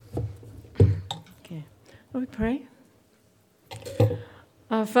We pray.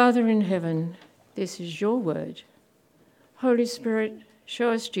 Our Father in heaven, this is your word. Holy Spirit, show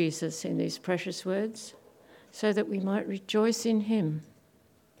us Jesus in these precious words so that we might rejoice in him.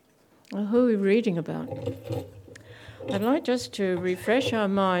 Well, who are we reading about? I'd like just to refresh our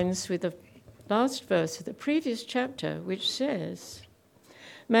minds with the last verse of the previous chapter, which says,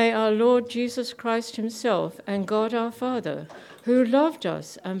 "May our Lord Jesus Christ himself and God our Father, who loved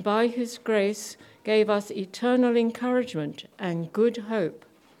us and by his grace gave us eternal encouragement and good hope,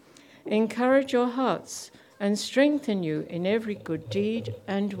 encourage your hearts and strengthen you in every good deed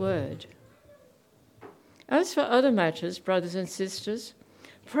and word. As for other matters, brothers and sisters,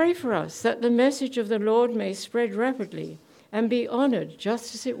 pray for us that the message of the Lord may spread rapidly and be honoured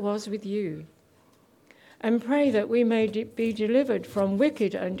just as it was with you. And pray that we may be delivered from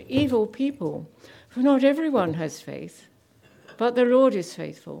wicked and evil people, for not everyone has faith. But the Lord is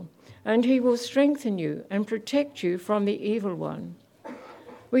faithful, and he will strengthen you and protect you from the evil one.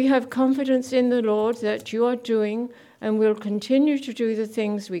 We have confidence in the Lord that you are doing and will continue to do the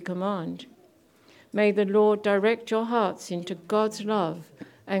things we command. May the Lord direct your hearts into God's love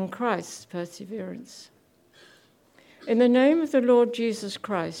and Christ's perseverance. In the name of the Lord Jesus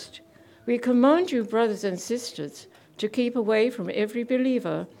Christ, we command you, brothers and sisters, to keep away from every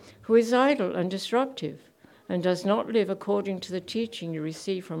believer who is idle and disruptive and does not live according to the teaching you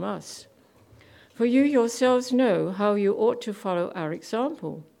receive from us. For you yourselves know how you ought to follow our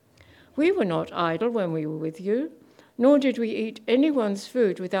example. We were not idle when we were with you, nor did we eat anyone's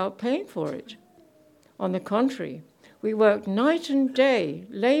food without paying for it. On the contrary, we worked night and day,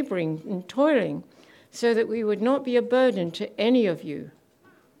 laboring and toiling, so that we would not be a burden to any of you.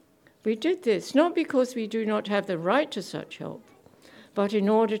 We did this not because we do not have the right to such help, but in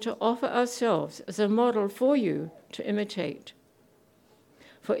order to offer ourselves as a model for you to imitate.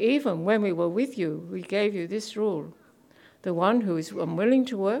 For even when we were with you, we gave you this rule: the one who is unwilling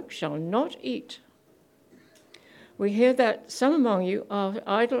to work shall not eat. We hear that some among you are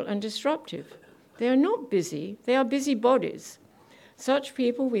idle and disruptive. They are not busy, they are busybodies. Such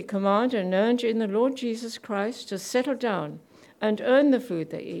people we command and urge in the Lord Jesus Christ to settle down and earn the food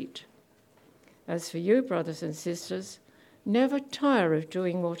they eat. As for you, brothers and sisters, never tire of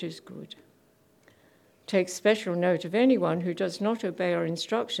doing what is good. Take special note of anyone who does not obey our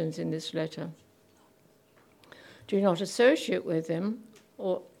instructions in this letter. Do not associate with them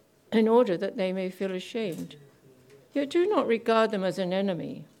in order that they may feel ashamed. Yet do not regard them as an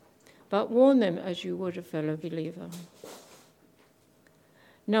enemy, but warn them as you would a fellow believer.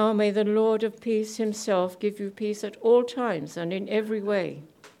 Now may the Lord of peace himself give you peace at all times and in every way.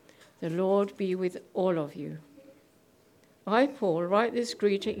 The Lord be with all of you. I, Paul, write this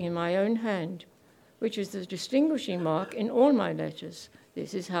greeting in my own hand, which is the distinguishing mark in all my letters.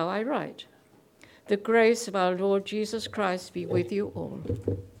 This is how I write. The grace of our Lord Jesus Christ be with you all.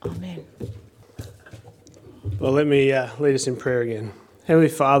 Amen. Well, let me lead us in prayer again. Heavenly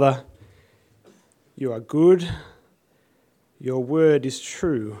Father, you are good. Your word is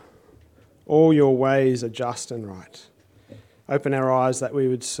true. All your ways are just and right. Open our eyes that we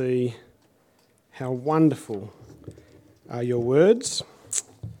would see how wonderful are your words,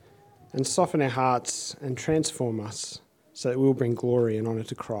 and soften our hearts and transform us so that we will bring glory and honour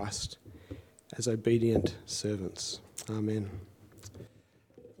to Christ as obedient servants. Amen.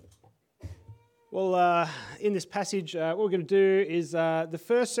 Well, in this passage, what we're going to do is the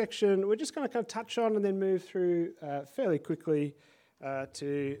first section we're just going to kind of touch on and then move through fairly quickly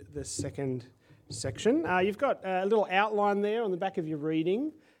to the second section. You've got a little outline there on the back of your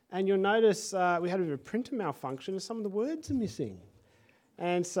reading, and you'll notice we had a bit of a printer malfunction and some of the words are missing.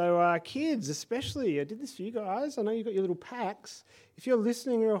 And so kids especially, I did this for you guys. I know you've got your little packs. If you're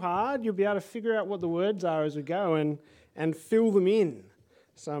listening real hard, you'll be able to figure out what the words are as we go and fill them in.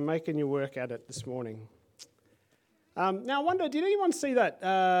 So I'm making you work at it this morning. Now I wonder, did anyone see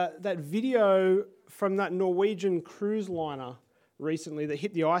that video from that Norwegian cruise liner recently that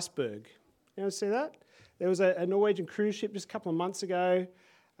hit the iceberg? Anyone see that? There was a Norwegian cruise ship just a couple of months ago,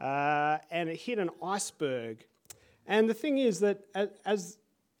 and it hit an iceberg. And the thing is that, as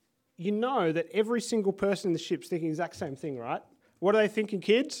you know, that every single person in the ship's thinking the exact same thing, right? What are they thinking,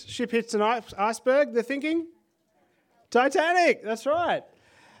 kids? Ship hits an iceberg, they're thinking? Titanic, that's right.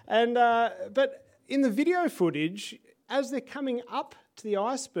 And but in the video footage, as they're coming up to the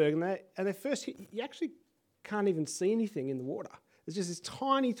iceberg and they first hit, you actually can't even see anything in the water. There's just this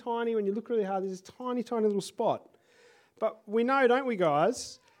tiny, when you look really hard, there's this tiny little spot. But we know, don't we,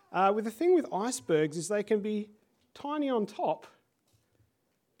 guys, with the thing with icebergs is they can be tiny on top,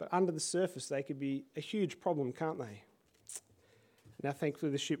 but under the surface they could be a huge problem, can't they? Now,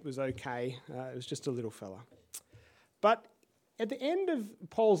 thankfully, the ship was okay. It was just a little fella. But at the end of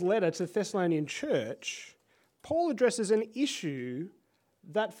Paul's letter to the Thessalonian church, Paul addresses an issue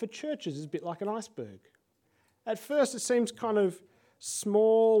that for churches is a bit like an iceberg. At first, it seems kind of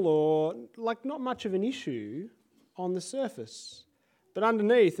small or like not much of an issue on the surface. But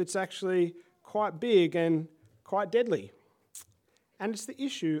underneath, it's actually quite big and quite deadly. And it's the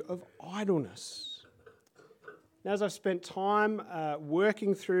issue of idleness. Now, as I've spent time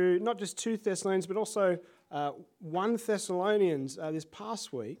working through not just 2 Thessalonians, but also 1 Thessalonians this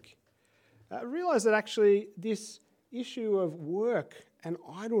past week, I realised that actually this issue of work and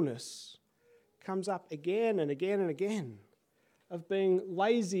idleness comes up again and again and again, of being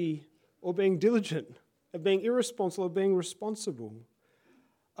lazy or being diligent, of being irresponsible or being responsible,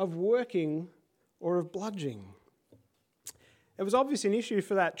 of working or of bludging. It was obviously an issue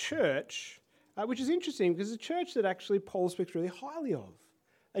for that church, which is interesting because it's a church that actually Paul speaks really highly of.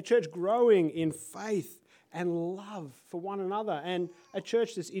 A church growing in faith and love for one another, and a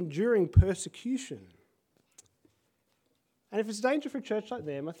church that's enduring persecution. And if it's danger for a church like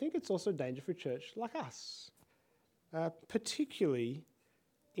them, I think it's also danger for a church like us, particularly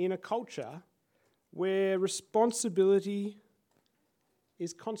in a culture where responsibility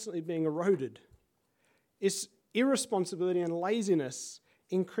is constantly being eroded. It's irresponsibility and laziness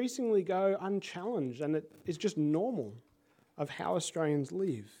increasingly go unchallenged, and it is just normal of how Australians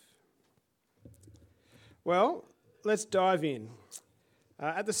live. Well, let's dive in.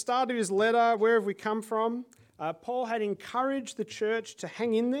 At the start of his letter, where have we come from? Paul had encouraged the church to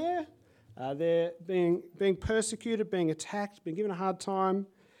hang in there. They're being persecuted, being attacked, being given a hard time.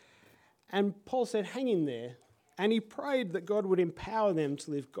 And Paul said, hang in there. And he prayed that God would empower them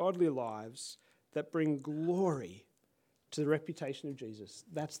to live godly lives that bring glory to the reputation of Jesus.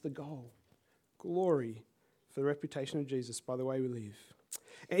 That's the goal. Glory for the reputation of Jesus by the way we live.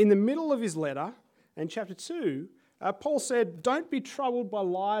 In the middle of his letter, in chapter 2, Paul said, don't be troubled by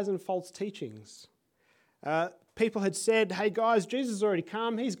lies and false teachings. People had said, hey guys, Jesus has already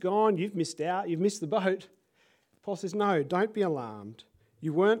come, he's gone, you've missed out, you've missed the boat. Paul says, no, don't be alarmed.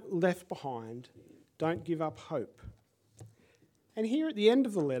 You weren't left behind. Don't give up hope. And here at the end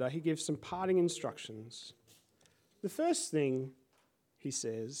of the letter, he gives some parting instructions. The first thing he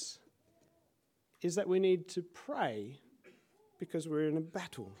says is that we need to pray because we're in a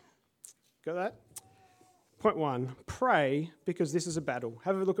battle. Got that? Point 1, pray because this is a battle.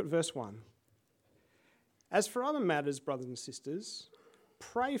 Have a look at verse 1. As for other matters, brothers and sisters,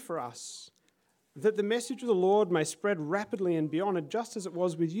 pray for us that the message of the Lord may spread rapidly and be honoured just as it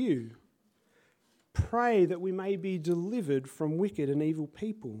was with you. Pray that we may be delivered from wicked and evil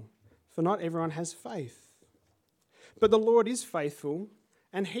people, for not everyone has faith. But the Lord is faithful,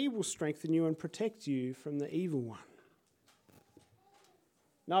 and he will strengthen you and protect you from the evil one.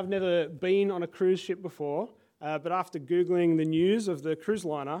 Now, I've never been on a cruise ship before, but after Googling the news of the cruise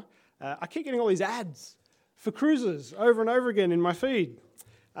liner, I keep getting all these ads for cruises over and over again in my feed.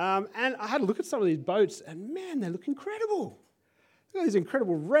 And I had a look at some of these boats, and man, they look incredible. They've got these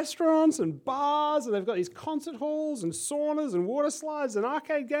incredible restaurants and bars, and they've got these concert halls and saunas and water slides and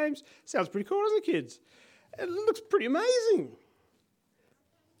arcade games. Sounds pretty cool, doesn't it, kids? It looks pretty amazing.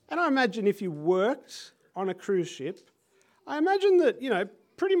 And I imagine if you worked on a cruise ship, I imagine that,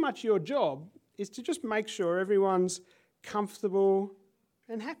 pretty much your job is to just make sure everyone's comfortable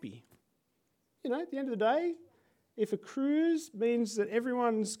and happy. At the end of the day, if a cruise means that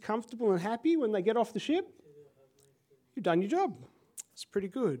everyone's comfortable and happy when they get off the ship, you've done your job. It's pretty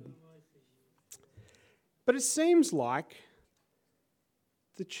good. But it seems like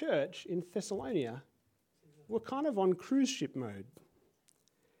the church in Thessalonica were kind of on cruise ship mode.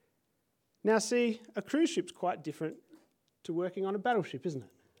 Now, see, a cruise ship's quite different to working on a battleship, isn't it?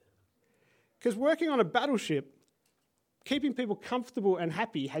 Because working on a battleship, keeping people comfortable and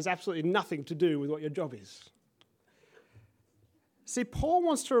happy has absolutely nothing to do with what your job is. See, Paul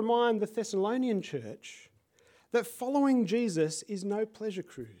wants to remind the Thessalonian church that following Jesus is no pleasure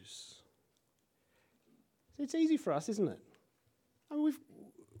cruise. It's easy for us, isn't it? I mean,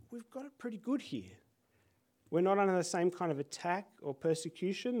 we've got it pretty good here. We're not under the same kind of attack or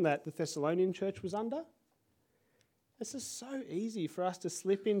persecution that the Thessalonian church was under. It's just so easy for us to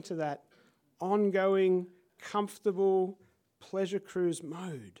slip into that ongoing, comfortable pleasure cruise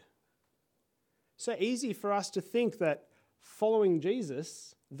mode. So easy for us to think that following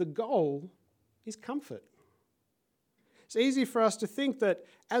Jesus, the goal is comfort. It's easy for us to think that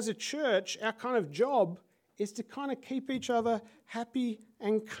as a church, our kind of job is to kind of keep each other happy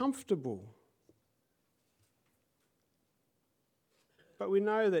and comfortable. But we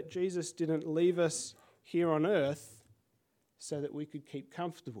know that Jesus didn't leave us here on earth so that we could keep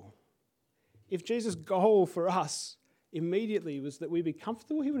comfortable. If Jesus' goal for us immediately was that we be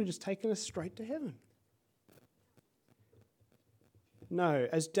comfortable, he would have just taken us straight to heaven. No,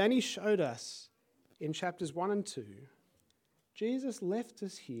 as Danny showed us in chapters 1 and 2, Jesus left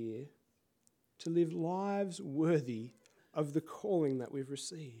us here to live lives worthy of the calling that we've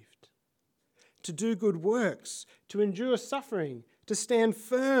received, to do good works, to endure suffering, to stand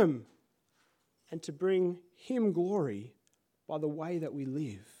firm, and to bring him glory by the way that we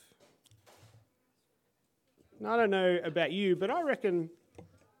live. Now, I don't know about you, but I reckon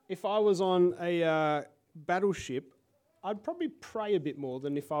if I was on a battleship, I'd probably pray a bit more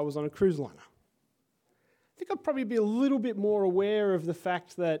than if I was on a cruise liner. I think I'd probably be a little bit more aware of the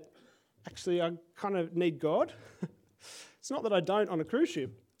fact that actually I kind of need God. It's not that I don't on a cruise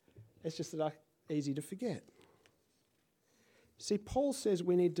ship, it's just that I'm easy to forget. See, Paul says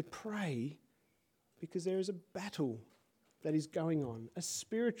we need to pray because there is a battle that is going on, a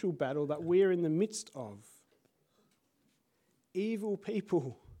spiritual battle that we're in the midst of. Evil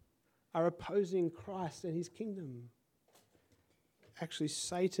people are opposing Christ and his kingdom. Actually,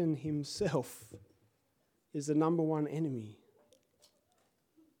 Satan himself is the number one enemy.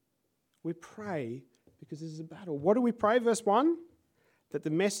 We pray because this is a battle. What do we pray? Verse 1, that the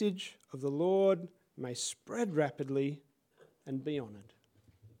message of the Lord may spread rapidly and be honoured.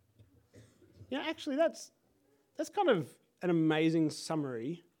 Actually, that's kind of an amazing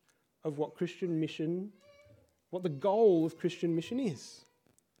summary of what Christian mission, what the goal of Christian mission is.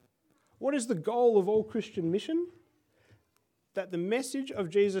 What is the goal of all Christian mission? That the message of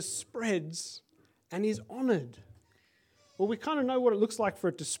Jesus spreads and is honoured. Well, we kind of know what it looks like for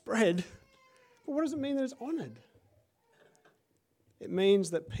it to spread, but what does it mean that it's honoured? It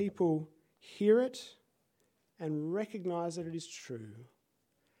means that people hear it and recognise that it is true,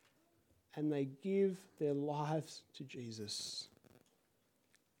 and they give their lives to Jesus.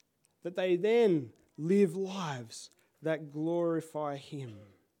 That they then live lives that glorify him.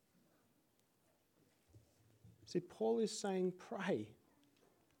 See, Paul is saying pray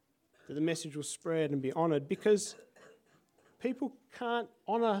that the message will spread and be honoured, because people can't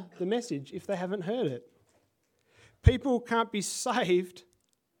honour the message if they haven't heard it. People can't be saved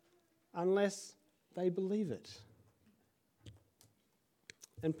unless they believe it.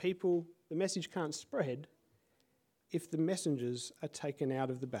 And the message can't spread if the messengers are taken out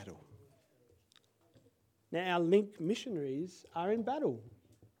of the battle. Now, our Link missionaries are in battle.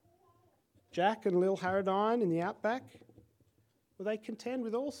 Jack and Lil Harradine in the outback, well, they contend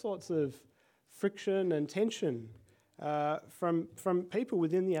with all sorts of friction and tension from people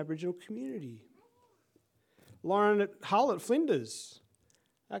within the Aboriginal community. Lauren at Hull at Flinders,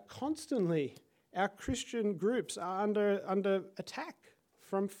 constantly our Christian groups are under attack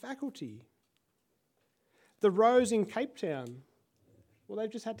from faculty. The Rose in Cape Town, well,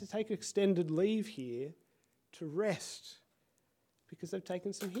 they've just had to take extended leave here to rest because they've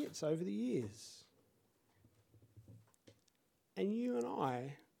taken some hits over the years. And you and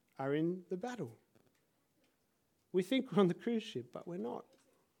I are in the battle. We think we're on the cruise ship, but we're not.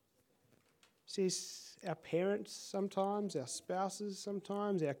 See, our parents sometimes, our spouses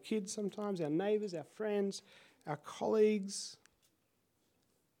sometimes, our kids sometimes, our neighbours, our friends, our colleagues.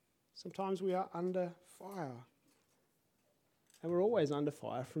 Sometimes we are under fire. And we're always under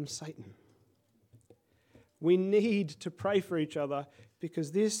fire from Satan. We need to pray for each other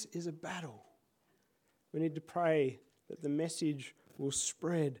because this is a battle. We need to pray that the message will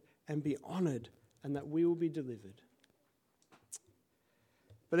spread and be honoured and that we will be delivered.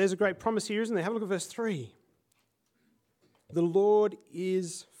 But there's a great promise here, isn't there? Have a look at verse 3. The Lord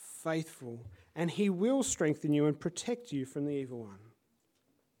is faithful, and he will strengthen you and protect you from the evil one.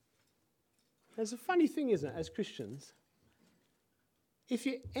 There's a funny thing, isn't it, as Christians? If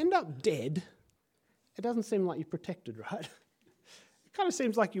you end up dead, it doesn't seem like you're protected, right? It kind of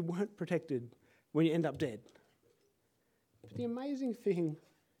seems like you weren't protected when you end up dead. But the amazing thing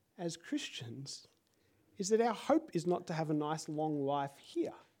as Christians is that our hope is not to have a nice long life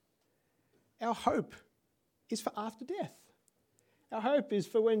here. Our hope is for after death. Our hope is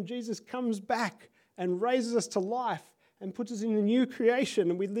for when Jesus comes back and raises us to life and puts us in a new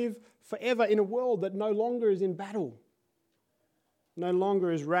creation and we live forever in a world that no longer is in battle, no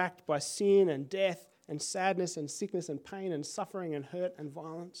longer is racked by sin and death and sadness and sickness and pain and suffering and hurt and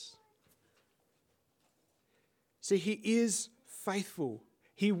violence. See, he is faithful.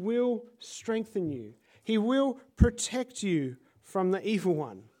 He will strengthen you. He will protect you from the evil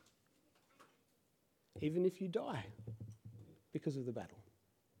one, even if you die because of the battle.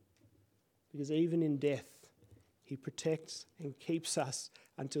 Because even in death, he protects and keeps us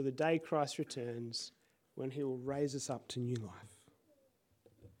until the day Christ returns, when he will raise us up to new life.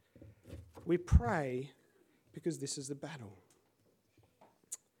 We pray because this is the battle.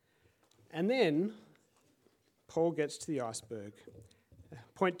 And then Paul gets to the iceberg.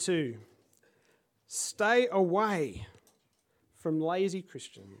 Point 2, stay away from lazy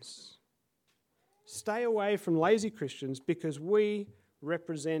Christians. Stay away from lazy Christians because we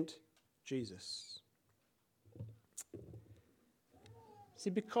represent Jesus. See,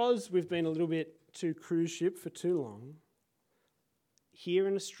 because we've been a little bit too cruise ship for too long, here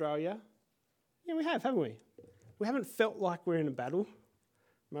in Australia, yeah, we have, haven't we? We haven't felt like we're in a battle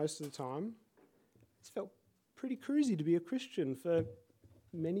most of the time. It's felt pretty cruisy to be a Christian for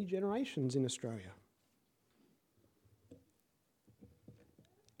many generations in Australia.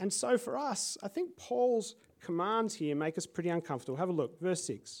 And so for us, I think Paul's commands here make us pretty uncomfortable. Have a look, verse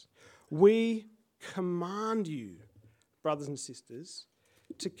 6. We command you, brothers and sisters,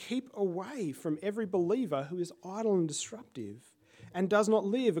 to keep away from every believer who is idle and disruptive and does not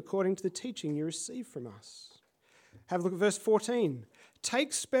live according to the teaching you receive from us. Have a look at verse 14.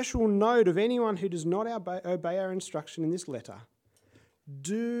 Take special note of anyone who does not obey our instruction in this letter.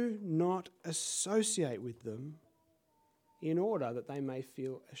 Do not associate with them in order that they may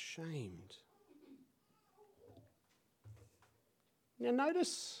feel ashamed. Now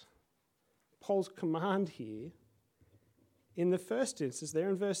notice Paul's command here. In the first instance, there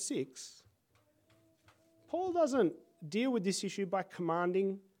in verse 6, Paul doesn't deal with this issue by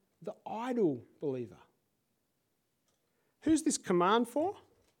commanding the idle believer. Who's this command for?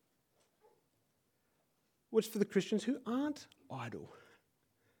 Well, it's for the Christians who aren't idle.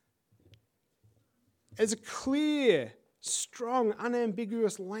 There's a clear, strong,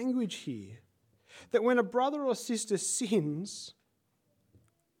 unambiguous language here that when a brother or sister sins,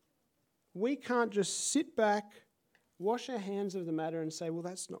 we can't just sit back, wash our hands of the matter and say, well,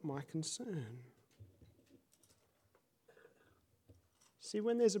 that's not my concern. See,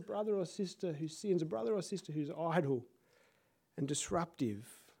 when there's a brother or sister who sins, a brother or sister who's idle and disruptive,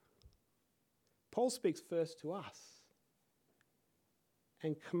 Paul speaks first to us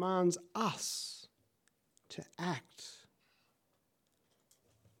and commands us to act.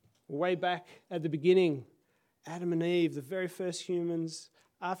 Way back at the beginning, Adam and Eve, the very first humans,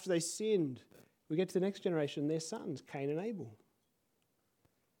 after they sinned, we get to the next generation, their sons, Cain and Abel.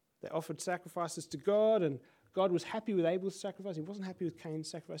 They offered sacrifices to God, and God was happy with Abel's sacrifice. He wasn't happy with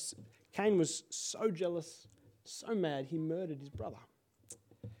Cain's sacrifice. Cain was so jealous, so mad, he murdered his brother.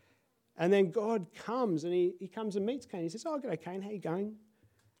 And then God comes, and he comes and meets Cain. He says, oh, g'day, Cain, how you going?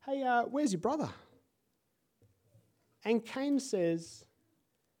 Hey, where's your brother? And Cain says,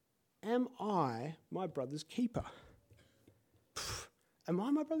 am I my brother's keeper? Am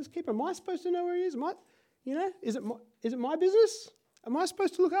I my brother's keeper? Am I supposed to know where he is? Is it my business? Am I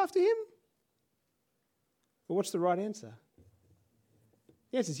supposed to look after him? Well, what's the right answer?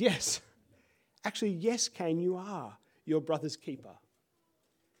 The answer is yes. Actually, yes, Cain, you are your brother's keeper.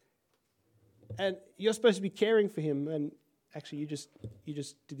 And you're supposed to be caring for him, and actually you just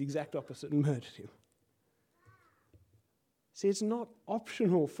did the exact opposite and murdered him. See, it's not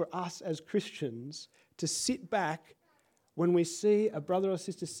optional for us as Christians to sit back when we see a brother or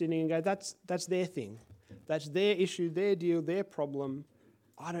sister sinning and go, that's their thing. That's their issue, their deal, their problem.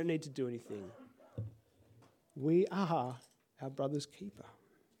 I don't need to do anything. We are our brother's keeper.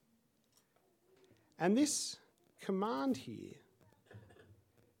 And this command here,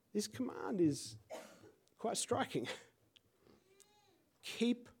 this command is quite striking.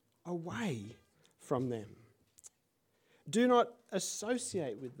 Keep away from them. Do not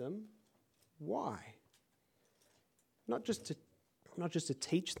associate with them. Why? Not just to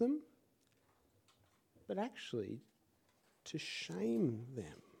teach them, but actually to shame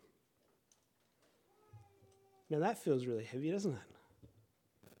them. Now that feels really heavy, doesn't it?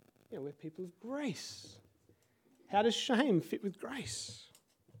 Yeah, we're people of grace. How does shame fit with grace?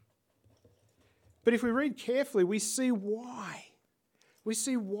 But if we read carefully, we see why. We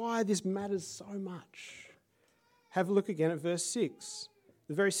see why this matters so much. Have a look again at verse 6,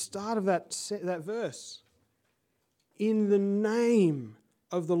 the very start of that verse. In the name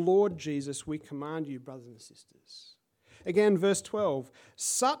of the Lord Jesus, we command you, brothers and sisters. Again, verse 12.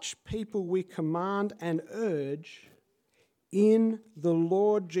 Such people we command and urge in the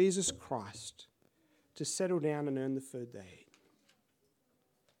Lord Jesus Christ to settle down and earn the food they eat.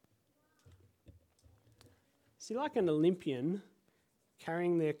 See, like an Olympian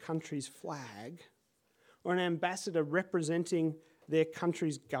carrying their country's flag, or an ambassador representing their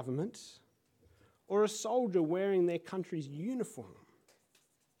country's government, or a soldier wearing their country's uniform,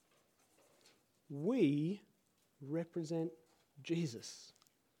 we represent Jesus.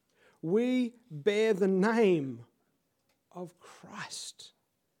 We bear the name of Christ.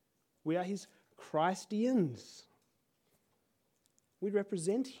 We are his Christians. We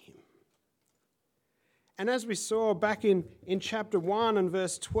represent him. And as we saw back in chapter 1 and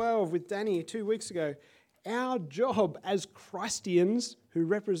verse 12 with Danny 2 weeks ago, our job as Christians who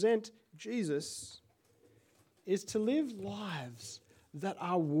represent Jesus is to live lives that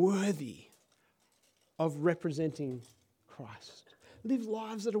are worthy of representing Christ. Live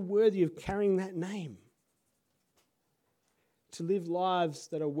lives that are worthy of carrying that name. To live lives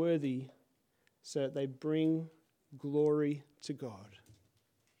that are worthy so that they bring glory to God.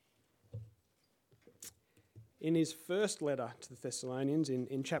 In his first letter to the Thessalonians,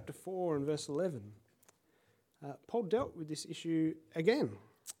 in chapter 4 and verse 11, Paul dealt with this issue again.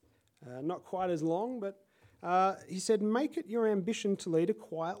 Not quite as long, but he said, "Make it your ambition to lead a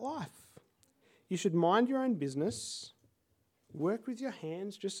quiet life. You should mind your own business, work with your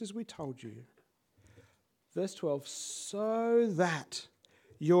hands just as we told you." Verse 12, "So that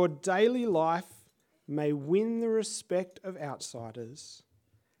your daily life may win the respect of outsiders,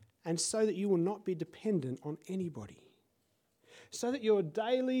 and so that you will not be dependent on anybody." So that your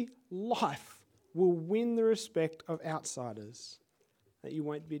daily life will win the respect of outsiders, that you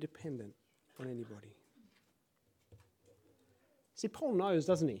won't be dependent on anybody. See, Paul knows,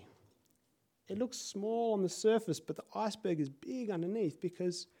 doesn't he? It looks small on the surface, but the iceberg is big underneath,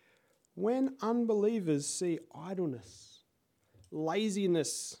 because when unbelievers see idleness,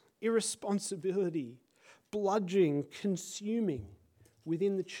 laziness, irresponsibility, bludgeoning, consuming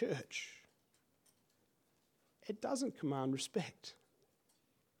within the church, it doesn't command respect.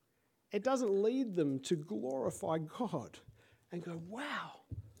 It doesn't lead them to glorify God and go, "Wow,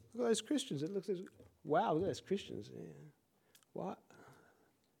 look at those Christians." It looks like, "Wow, look at those Christians." Yeah. What?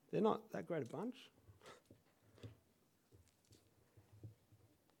 They're not that great a bunch.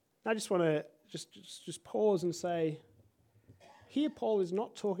 I just want to just pause and say, here Paul is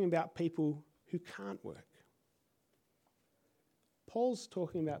not talking about people who can't work. Paul's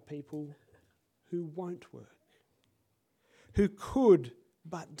talking about people who won't work, who could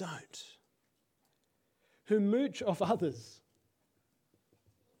but don't, who mooch off others,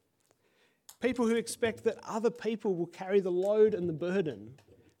 people who expect that other people will carry the load and the burden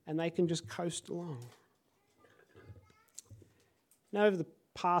and they can just coast along. Now, over the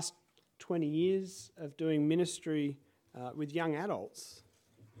past 20 years of doing ministry with young adults,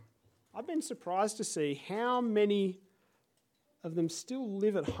 I've been surprised to see how many of them still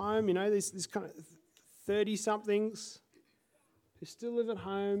live at home. You know, these kind of 30-somethings who still live at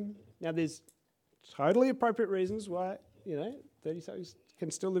home. Now, there's totally appropriate reasons why, 30-somethings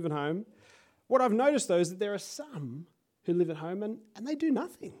can still live at home. What I've noticed, though, is that there are some who live at home and they do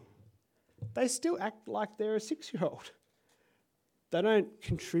nothing. They still act like they're a 6-year-old. They don't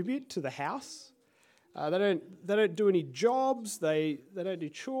contribute to the house. They don't do any jobs. They don't do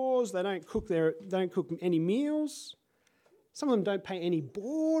chores. They don't cook any meals. Some of them don't pay any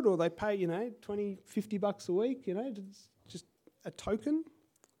board, or they pay, $20, $50 a week, just a token.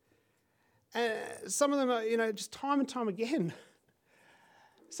 Some of them are, just time and time again.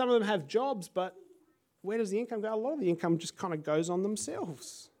 Some of them have jobs, but where does the income go? A lot of the income just kind of goes on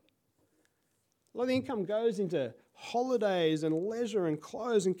themselves. A lot of the income goes into holidays and leisure and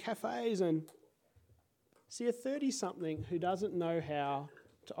clothes and cafes. And see, a 30-something who doesn't know how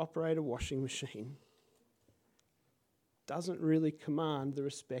to operate a washing machine doesn't really command the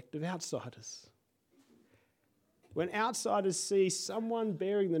respect of outsiders. When outsiders see someone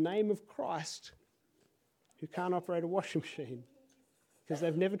bearing the name of Christ who can't operate a washing machine because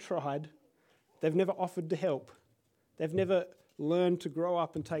they've never tried, they've never offered to help, they've never learned to grow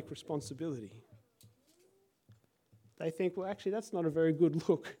up and take responsibility, they think, well, actually, that's not a very good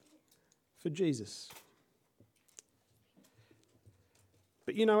look for Jesus.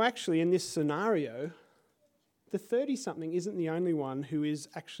 But actually, in this scenario, the 30-something isn't the only one who is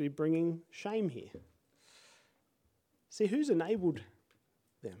actually bringing shame here. See, who's enabled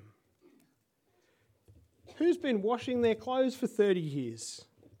them? Who's been washing their clothes for 30 years?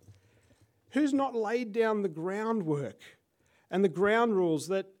 Who's not laid down the groundwork and the ground rules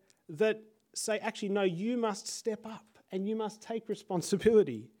that say, actually, no, you must step up and you must take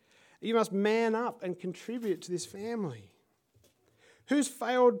responsibility. You must man up and contribute to this family. Who's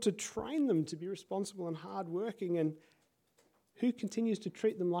failed to train them to be responsible and hardworking, and who continues to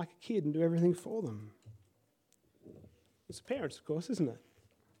treat them like a kid and do everything for them? It's the parents, of course, isn't it?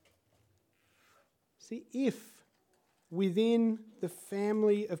 See, if within the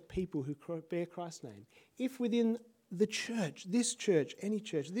family of people who bear Christ's name, if within the church, this church, any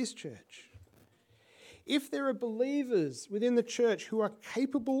church, this church, if there are believers within the church who are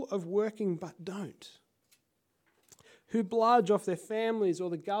capable of working but don't, who bludge off their families or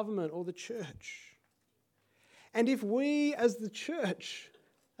the government or the church, and if we as the church,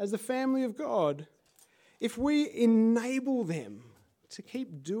 as the family of God, if we enable them to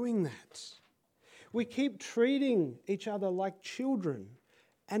keep doing that, we keep treating each other like children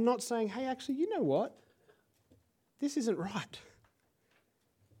and not saying, hey, actually, you know what? This isn't right.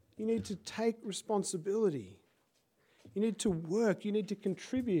 You need to take responsibility. You need to work. You need to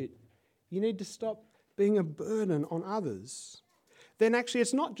contribute. You need to stop being a burden on others. Then actually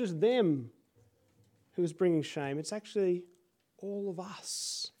it's not just them who is bringing shame. It's actually all of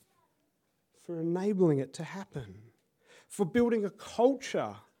us for enabling it to happen, for building a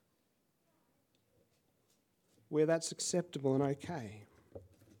culture where that's acceptable and okay.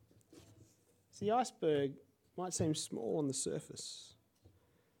 The iceberg might seem small on the surface,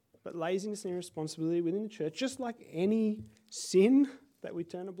 but laziness and irresponsibility within the church, just like any sin that we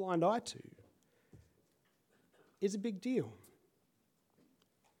turn a blind eye to, is a big deal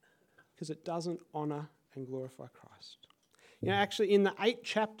because it doesn't honour and glorify Christ. You know, actually in the 8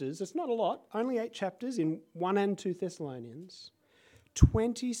 chapters, it's not a lot, only 8 chapters in 1 and 2 Thessalonians,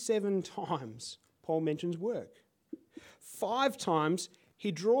 27 times Paul mentions work. 5 times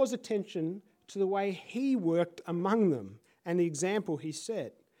he draws attention to the way he worked among them and the example he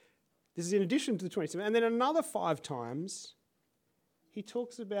set. This is in addition to the 27. And then another 5 times, he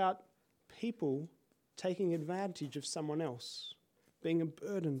talks about people taking advantage of someone else, being a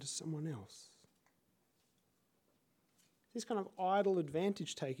burden to someone else. This kind of idle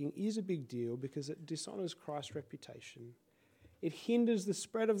advantage taking is a big deal because it dishonours Christ's reputation. It hinders the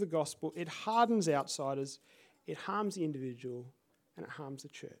spread of the gospel. It hardens outsiders. It harms the individual and it harms the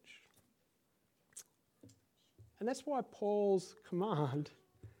church. And that's why Paul's command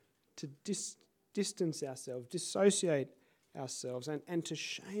to distance ourselves, dissociate ourselves, and to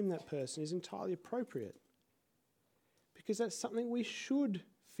shame that person is entirely appropriate. Because that's something we should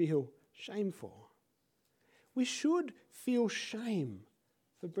feel shame for. We should feel shame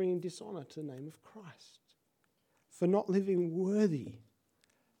for bringing dishonour to the name of Christ, for not living worthy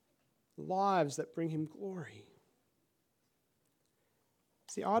lives that bring him glory.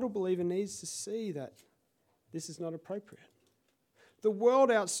 The idle believer needs to see that this is not appropriate. The world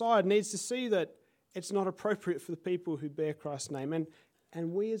outside needs to see that it's not appropriate for the people who bear Christ's name.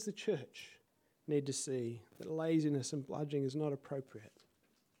 And we as the church need to see that laziness and bludgeoning is not appropriate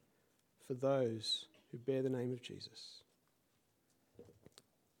for those who bear the name of Jesus.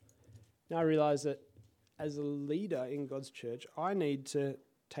 Now I realise that as a leader in God's church, I need to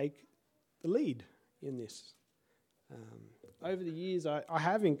take the lead in this. Over the years, I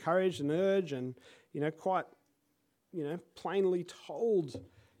have encouraged and urged and, quite, plainly told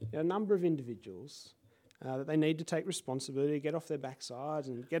a number of individuals that they need to take responsibility, get off their backsides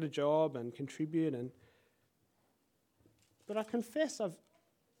and get a job and contribute. But I confess I've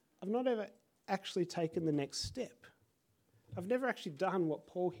not ever actually taken the next step. I've never actually done what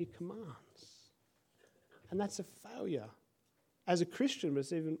Paul here commands. And that's a failure as a Christian, but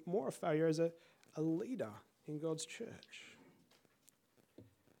it's even more a failure as a leader in God's church.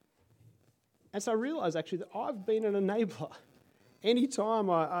 And so I realise actually that I've been an enabler. Anytime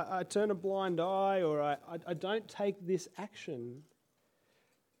I turn a blind eye or I don't take this action,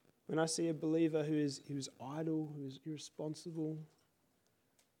 when I see a believer who is idle, who is irresponsible,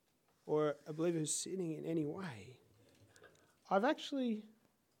 or a believer who's sinning in any way, I've actually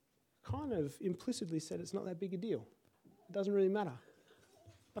kind of implicitly said it's not that big a deal. It doesn't really matter.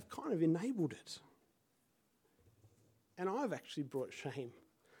 I've kind of enabled it. And I've actually brought shame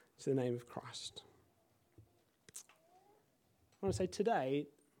to the name of Christ. I want to say today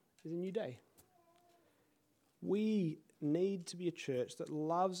is a new day. We need to be a church that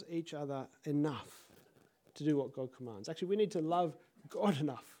loves each other enough to do what God commands. Actually, we need to love God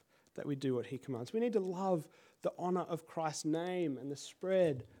enough that we do what he commands. We need to love the honour of Christ's name and the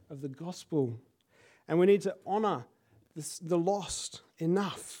spread of the gospel. And we need to honour the lost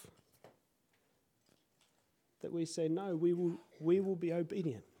enough that we say, no, we will be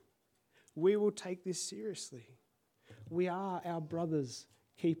obedient. We will take this seriously. We are our brothers'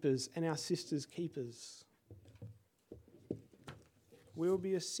 keepers and our sisters' keepers. We will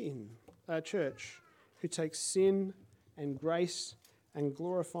be a church who takes sin and grace and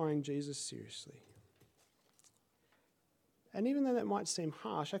glorifying Jesus seriously. And even though that might seem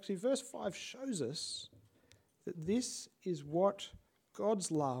harsh, actually verse 5 shows us that this is what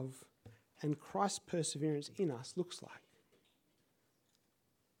God's love and Christ's perseverance in us looks like.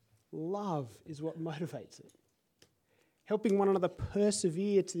 Love is what motivates it. Helping one another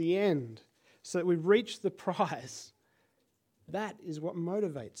persevere to the end. so that we reach the prize. That is what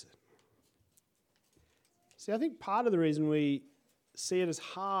motivates it. See, I think part of the reason we see it as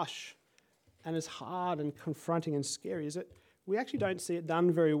harsh and as hard and confronting and scary is that we actually don't see it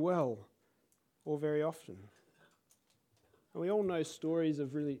done very well or very often. And we all know stories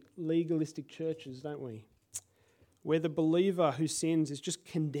of really legalistic churches, don't we? Where the believer who sins is just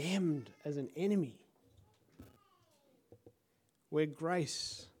condemned as an enemy. Where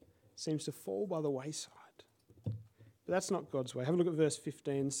grace seems to fall by the wayside. But that's not God's way. Have a look at verse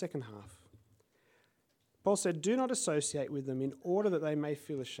 15, the second half. Paul said, do not associate with them in order that they may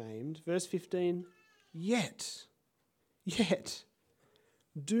feel ashamed. Verse 15, yet,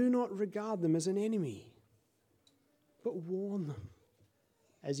 do not regard them as an enemy, but warn them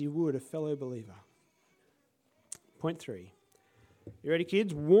as you would a fellow believer. Point 3. You ready,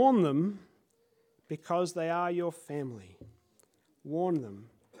 kids? Warn them because they are your family. Warn them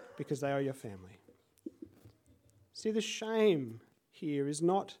because they are your family. See, the shame here is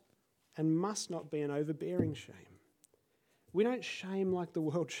not and must not be an overbearing shame. We don't shame like the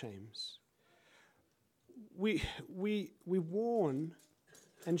world shames. We warn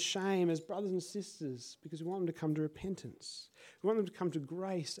and shame as brothers and sisters because we want them to come to repentance. We want them to come to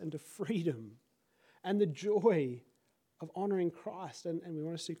grace and to freedom and the joy of honouring Christ, and we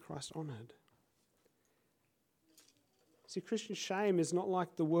want to see Christ honoured. See, Christian shame is not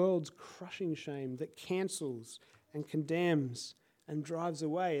like the world's crushing shame that cancels and condemns and drives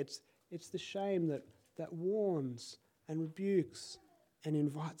away. It's the shame that warns and rebukes and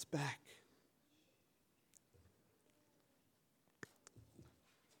invites back.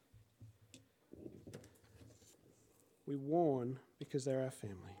 We warn because they're our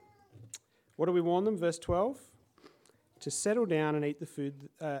family. What do we warn them? Verse 12. To settle down and eat the food,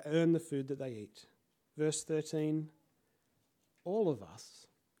 earn the food that they eat. Verse 13. All of us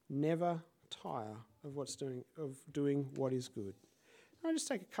never tire of doing what is good. I'll just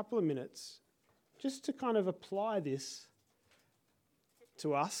take a couple of minutes just to kind of apply this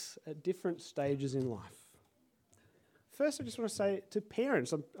to us at different stages in life. First, I just want to say to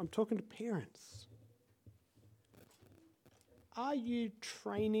parents, I'm talking to parents. Are you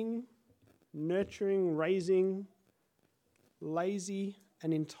training, nurturing, raising lazy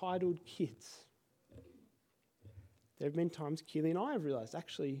and entitled kids? There have been times Keely and I have realised,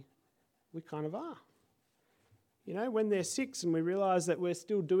 actually, we kind of are. You know, when they're 6 and we realise that we're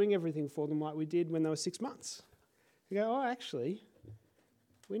still doing everything for them like we did when they were 6 months. We go, oh, actually,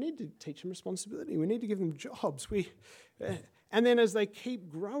 we need to teach them responsibility. We need to give them jobs. And then as they keep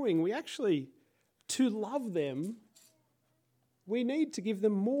growing, we actually, to love them, we need to give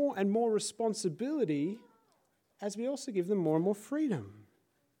them more and more responsibility as we also give them more and more freedom.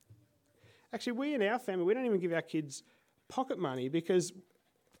 Actually, we in our family, we don't even give our kids pocket money because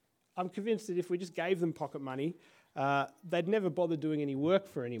I'm convinced that if we just gave them pocket money, they'd never bother doing any work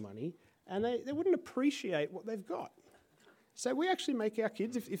for any money and they wouldn't appreciate what they've got. So we actually make our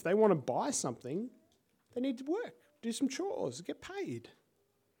kids, if they want to buy something, they need to work, do some chores, get paid.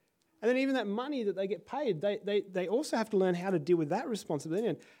 And then even that money that they get paid, they also have to learn how to deal with that responsibility.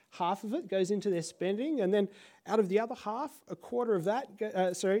 And half of it goes into their spending, and then out of the other half,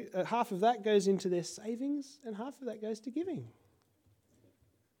 half of that goes into their savings, and half of that goes to giving.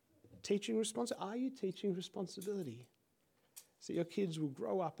 Teaching responsibility. Are you teaching responsibility? So your kids will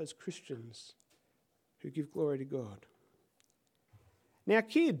grow up as Christians who give glory to God. Now,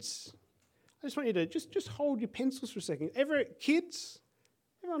 kids, I just want you to just hold your pencils for a second. Kids,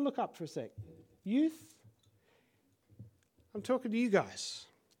 everyone look up for a sec. Youth, I'm talking to you guys.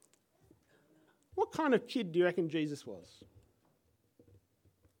 What kind of kid do you reckon Jesus was?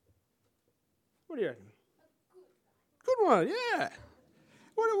 What do you reckon? Good one, yeah.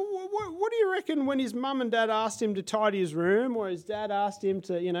 What do you reckon when his mum and dad asked him to tidy his room, or his dad asked him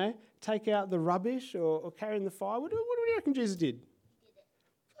to, take out the rubbish or carry in the fire? What do you reckon Jesus did?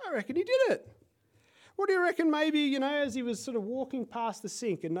 I reckon he did it. What do you reckon maybe, as he was sort of walking past the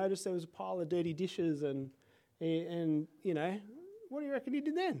sink and noticed there was a pile of dirty dishes and what do you reckon he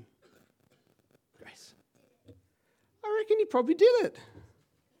did then? Grace. I reckon he probably did it.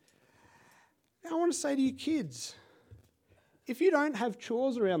 Now I want to say to you kids, if you don't have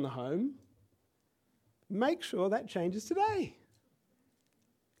chores around the home, make sure that changes today.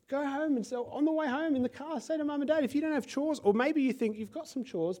 Go home and on the way home in the car, say to mum and dad, if you don't have chores, or maybe you think you've got some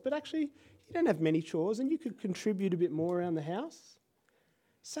chores, but actually you don't have many chores and you could contribute a bit more around the house,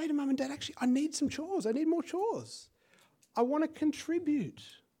 say to mum and dad, actually, I need some chores. I need more chores. I want to contribute.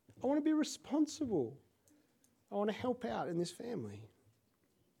 I want to be responsible. I want to help out in this family.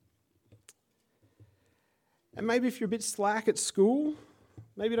 And maybe if you're a bit slack at school,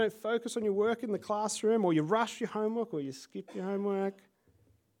 Maybe you don't focus on your work in the classroom, or you rush your homework, or you skip your homework.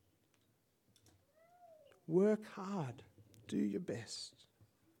 Work hard. Do your best.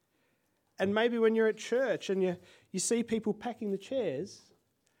 And maybe when you're at church and you see people packing the chairs,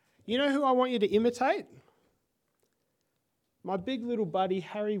 you know who I want you to imitate? My big little buddy,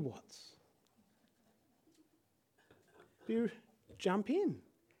 Harry Watts. Jump in.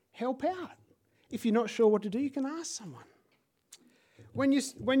 Help out. If you're not sure what to do, you can ask someone.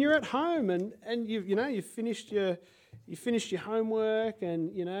 When you're at home and you've finished your homework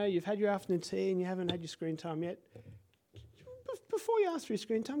and you've had your afternoon tea and you haven't had your screen time yet, before you ask for your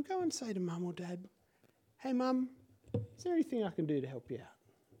screen time, go and say to Mum or Dad, "Hey Mum, is there anything I can do to help you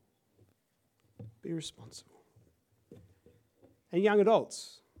out?" Be responsible. And young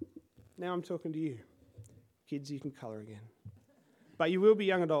adults, now I'm talking to you. Kids, you can colour again. But you will be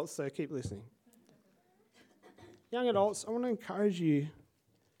young adults, so keep listening. Young adults, I want to encourage you,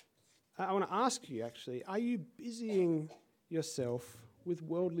 I want to ask you actually, are you busying yourself with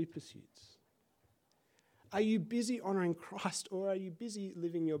worldly pursuits? Are you busy honouring Christ, or are you busy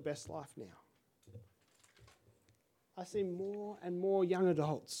living your best life now? I see more and more young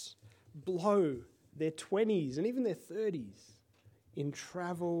adults blow their 20s and even their 30s in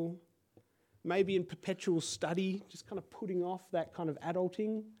travel, maybe in perpetual study, just kind of putting off that kind of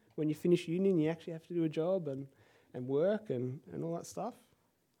adulting. When you finish uni and you actually have to do a job and work and all that stuff.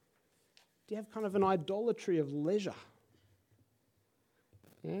 Do you have kind of an idolatry of leisure?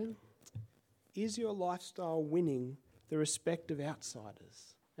 Yeah? Is your lifestyle winning the respect of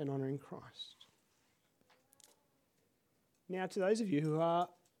outsiders and honouring Christ? Now, to those of you who are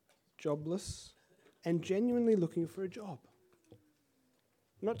jobless and genuinely looking for a job,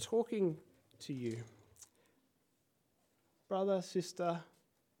 I'm not talking to you. Brother, sister,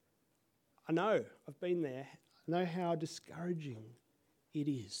 I know, I've been there. I know how discouraging it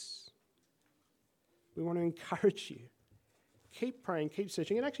is. We want to encourage you. Keep praying, keep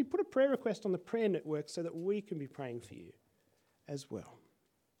searching, and actually put a prayer request on the prayer network so that we can be praying for you as well.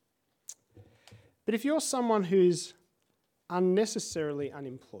 But if you're someone who's unnecessarily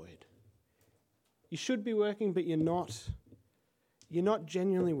unemployed, you should be working, but you're not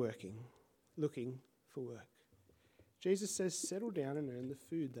genuinely looking for work. Jesus says, settle down and earn the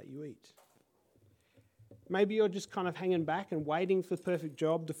food that you eat. Maybe you're just kind of hanging back and waiting for the perfect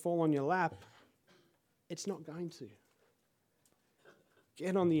job to fall on your lap. It's not going to.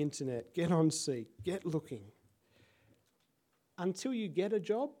 Get on the internet, get on Seek, get looking. Until you get a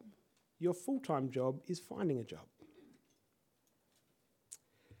job, your full-time job is finding a job.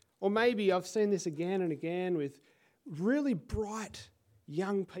 Or maybe I've seen this again and again with really bright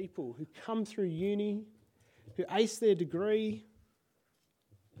young people who come through uni, who ace their degree,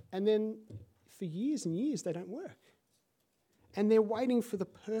 and then for years and years they don't work. And they're waiting for the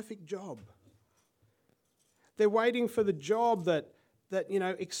perfect job. They're waiting for the job that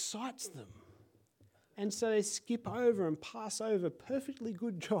excites them. And so they skip over and pass over perfectly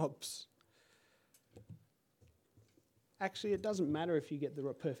good jobs. Actually, it doesn't matter if you get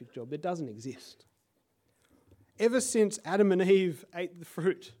the perfect job. It doesn't exist. Ever since Adam and Eve ate the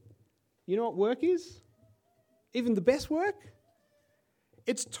fruit, you know what work is? Even the best work?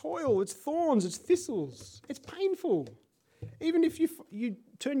 It's toil, it's thorns, it's thistles, it's painful. Even if you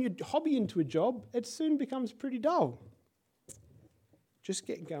turn your hobby into a job, it soon becomes pretty dull. Just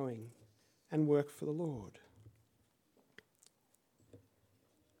get going and work for the Lord.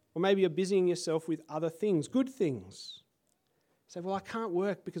 Or maybe you're busying yourself with other things, good things. Say, well, I can't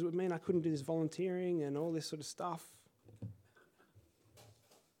work because it would mean I couldn't do this volunteering and all this sort of stuff. Well,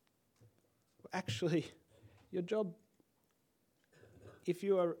 actually, your job, if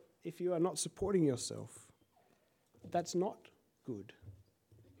you are not supporting yourself, that's not good.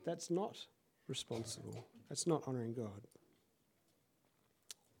 That's not responsible. That's not honouring God.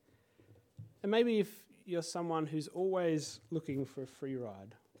 And maybe if you're someone who's always looking for a free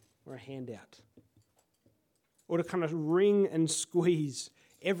ride or a handout, or to kind of wring and squeeze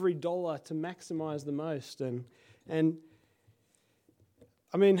every dollar to maximise the most. And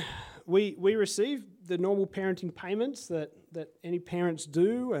I mean, we receive the normal parenting payments that any parents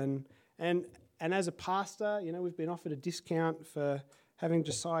do, and as a pastor, we've been offered a discount for having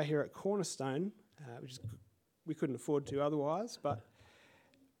Josiah here at Cornerstone, which we couldn't afford to otherwise, but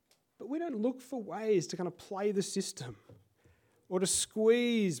we don't look for ways to kind of play the system or to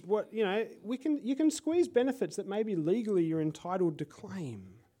squeeze you can squeeze benefits that maybe legally you're entitled to claim.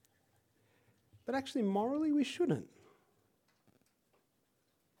 But actually morally we shouldn't.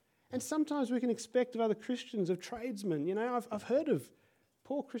 And sometimes we can expect of other Christians, of tradesmen. I've heard of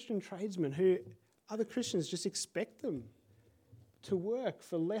poor Christian tradesmen who other Christians just expect them to work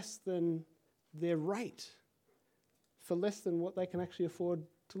for less than their rate, for less than what they can actually afford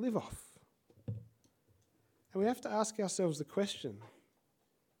to live off. And we have to ask ourselves the question,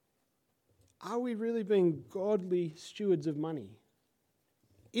 are we really being godly stewards of money?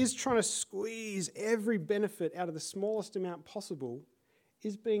 Is trying to squeeze every benefit out of the smallest amount possible,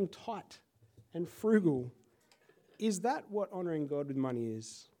 is being tight and frugal, is that what honouring God with money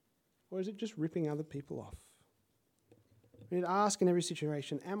is? Or is it just ripping other people off? We need to ask in every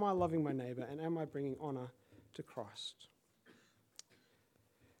situation, am I loving my neighbour and am I bringing honour to Christ?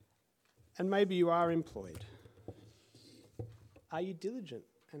 And maybe you are employed. Are you diligent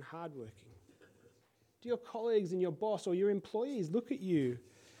and hardworking? Do your colleagues and your boss or your employees look at you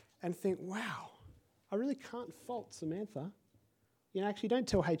and think, wow, I really can't fault Samantha. You know, actually don't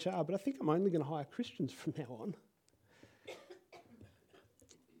tell HR, but I think I'm only going to hire Christians from now on.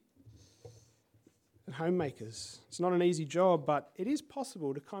 And homemakers, it's not an easy job, but it is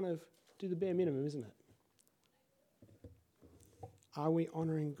possible to kind of do the bare minimum, isn't it? Are we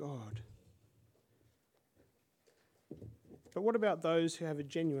honouring God? But what about those who have a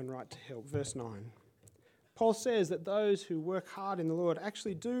genuine right to help? Verse 9. Paul says that those who work hard in the Lord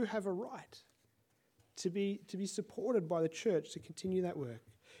actually do have a right to be supported by the church to continue that work.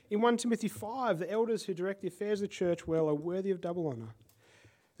 In 1 Timothy 5, the elders who direct the affairs of the church well are worthy of double honour,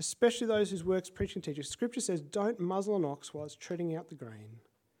 especially those whose work's preaching and teaching. Scripture says, don't muzzle an ox while it's treading out the grain.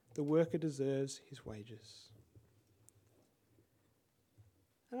 The worker deserves his wages.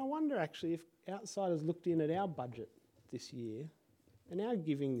 And I wonder actually if outsiders looked in at our budget this year and our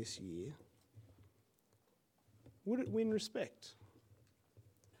giving this year, would it win respect?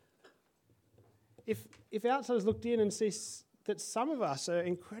 If outsiders looked in and see that some of us are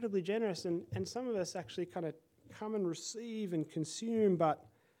incredibly generous and some of us actually kind of come and receive and consume but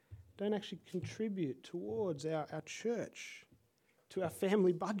don't actually contribute towards our church, to our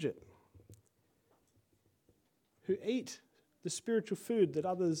family budget, who eat the spiritual food that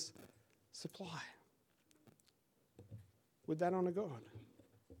others supply, would that honour God?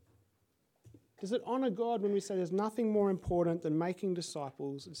 Does it honour God when we say there's nothing more important than making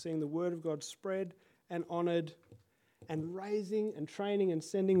disciples and seeing the word of God spread and honoured and raising and training and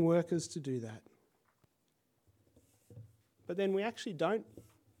sending workers to do that? But then we actually don't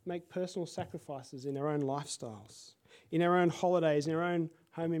make personal sacrifices in our own lifestyles, in our own holidays, in our own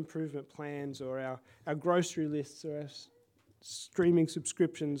home improvement plans or our grocery lists or our streaming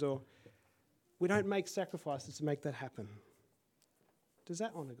subscriptions, or we don't make sacrifices to make that happen. Does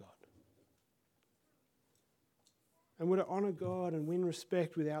that honour God? And would it honour God and win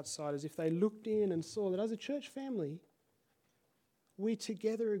respect with outsiders if they looked in and saw that as a church family, we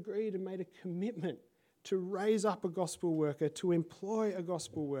together agreed and made a commitment to raise up a gospel worker, to employ a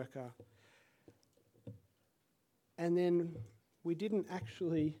gospel worker, and then we didn't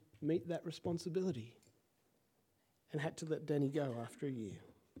actually meet that responsibility and had to let Danny go after a year?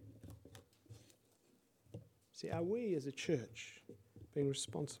 See, are we as a church being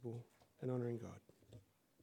responsible and honouring God?